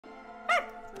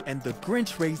And the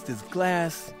Grinch raised his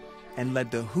glass and led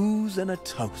the Who's in a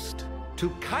toast. To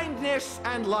kindness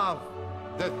and love,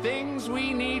 the things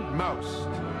we need most.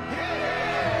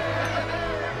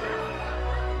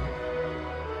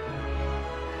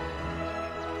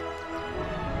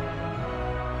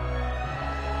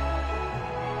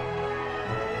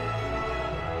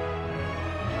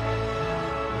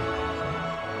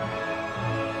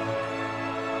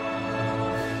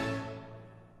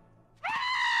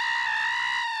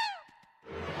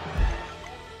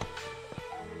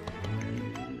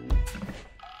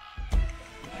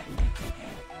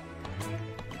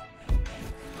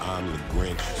 I'm the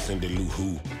Grinch, Cindy Lou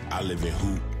Who. I live in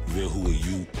Whoville, who are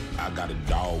you? I got a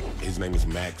dog, his name is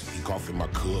Max. He coughed in my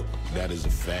cup, that is a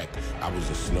fact. I was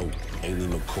in snow, ain't need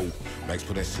no coat. Max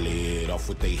put that sled off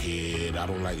with they head. I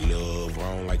don't like love,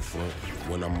 I don't like fun.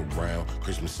 When I'm around,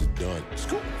 Christmas is done.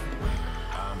 Scoop!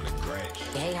 I'm the Grinch.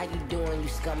 Hey, how you doing? You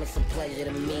scum, it's a pleasure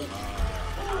to meet.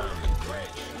 I'm the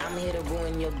Grinch. I'm here to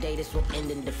ruin your day, this will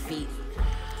end in defeat.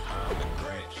 I'm the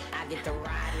Grinch. I get to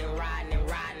riding and riding and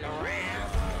riding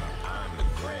around. I'm the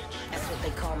Grinch. That's what they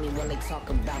call me when they talk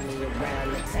about me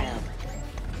around the town.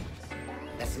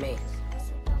 That's me.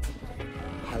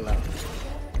 Hello.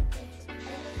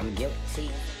 I'm guilty.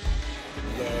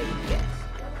 Yeah, you guess.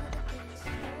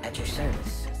 At your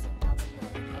service.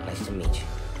 Nice to meet you.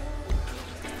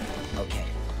 Okay.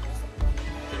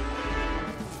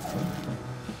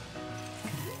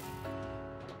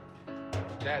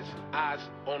 That's eyes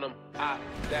on them,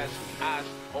 that's eyes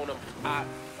on them,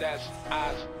 that's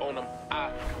eyes on them,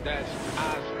 that's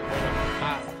eyes on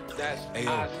them, that's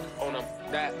eyes on them,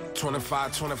 that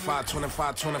 25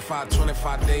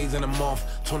 days in a month,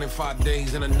 25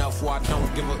 days in enough where I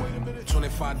don't give a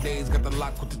 25 days, got the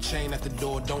lock with the chain at the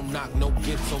door, don't knock, no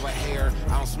gifts over here,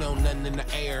 I don't smell nothing in the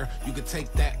air, you can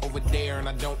take that over there, and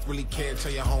I don't really care,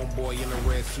 tell your homeboy in a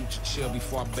red suit to chill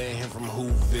before I ban him from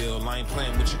Whoville, I ain't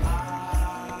playing with you.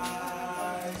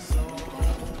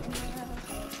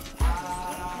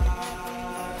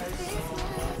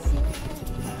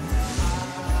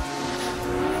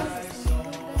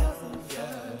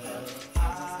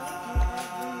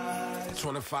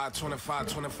 25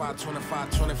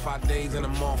 days in a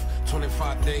month,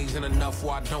 25 days in enough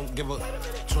where I don't give a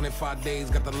 25 days,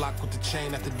 got the lock with the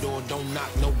chain at the door, don't knock,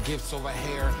 no gifts over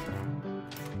here.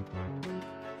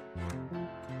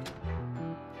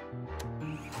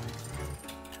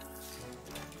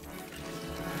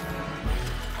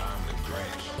 I'm the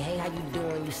Grinch. Hey, how you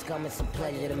doing? You scum, it's a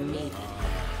pleasure to meet.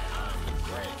 I'm the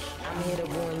Grinch. I'm here to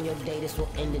ruin your day, this will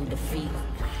end in defeat.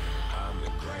 I'm the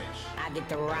Grinch. I get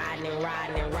to riding and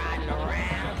riding and riding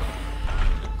around.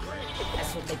 I'm the Grinch.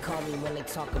 That's what they call me when they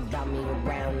talk about me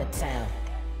around the town.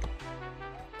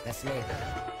 That's me.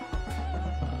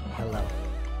 Hello.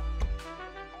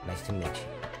 Nice to meet you.